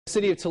The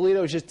city of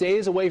Toledo is just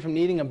days away from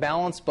needing a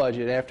balanced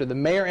budget after the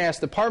mayor asked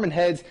department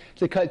heads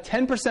to cut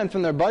 10%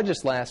 from their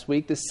budgets last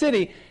week. The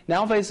city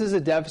now faces a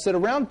deficit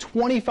around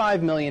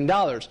 $25 million.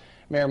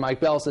 Mayor Mike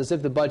Bell says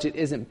if the budget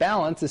isn't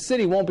balanced, the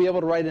city won't be able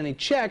to write any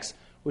checks,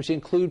 which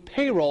include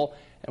payroll,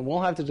 and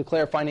will have to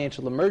declare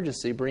financial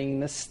emergency,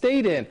 bringing the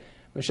state in.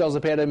 Michelle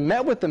Zepeda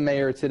met with the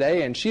mayor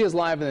today, and she is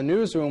live in the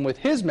newsroom with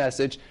his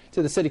message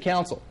to the city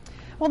council.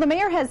 Well, the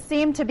mayor has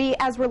seemed to be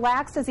as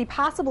relaxed as he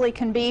possibly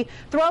can be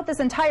throughout this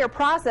entire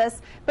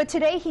process, but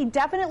today he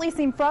definitely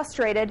seemed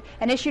frustrated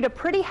and issued a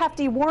pretty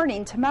hefty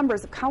warning to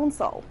members of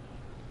council.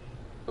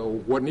 So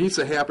what needs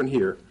to happen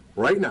here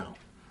right now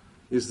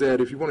is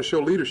that if you want to show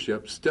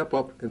leadership, step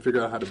up and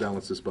figure out how to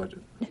balance this budget.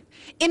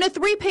 In a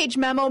 3-page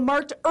memo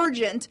marked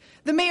urgent,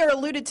 the mayor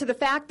alluded to the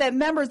fact that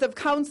members of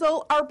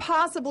council are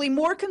possibly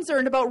more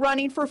concerned about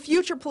running for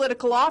future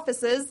political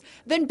offices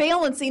than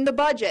balancing the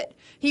budget.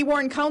 He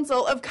warned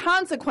council of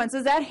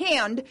consequences at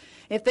hand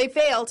if they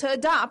fail to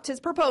adopt his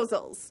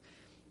proposals.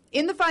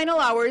 In the final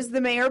hours,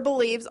 the mayor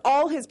believes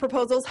all his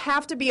proposals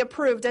have to be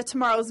approved at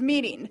tomorrow's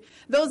meeting.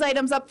 Those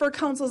items up for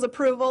council's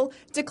approval: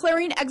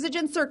 declaring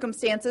exigent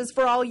circumstances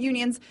for all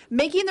unions,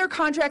 making their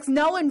contracts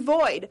null and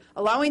void,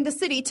 allowing the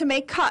city to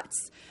make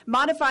cuts,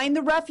 modifying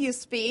the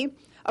refuse fee,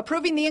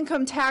 approving the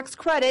income tax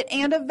credit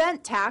and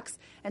event tax,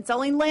 and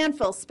selling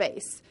landfill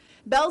space.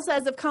 Bell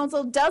says if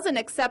council doesn't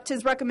accept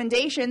his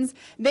recommendations,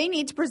 they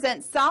need to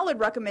present solid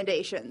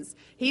recommendations.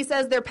 He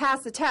says their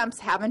past attempts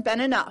haven't been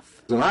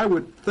enough. And I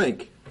would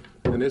think,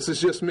 and this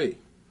is just me,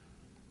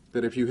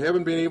 that if you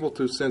haven't been able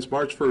to, since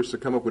March 1st, to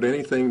come up with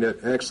anything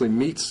that actually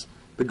meets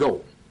the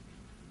goal,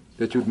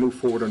 that you'd move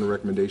forward on the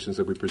recommendations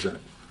that we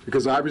presented.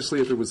 Because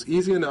obviously, if it was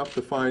easy enough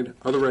to find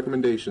other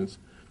recommendations,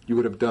 you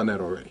would have done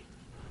that already.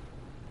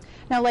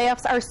 Now,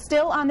 layoffs are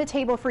still on the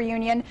table for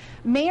union.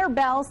 Mayor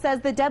Bell says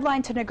the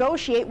deadline to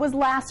negotiate was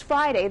last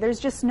Friday.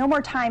 There's just no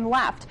more time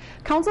left.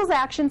 Council's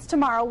actions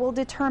tomorrow will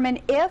determine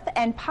if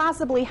and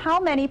possibly how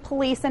many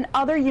police and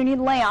other union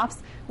layoffs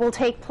will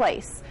take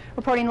place.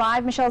 Reporting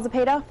live, Michelle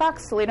Zepeda,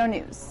 Fox Toledo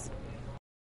News.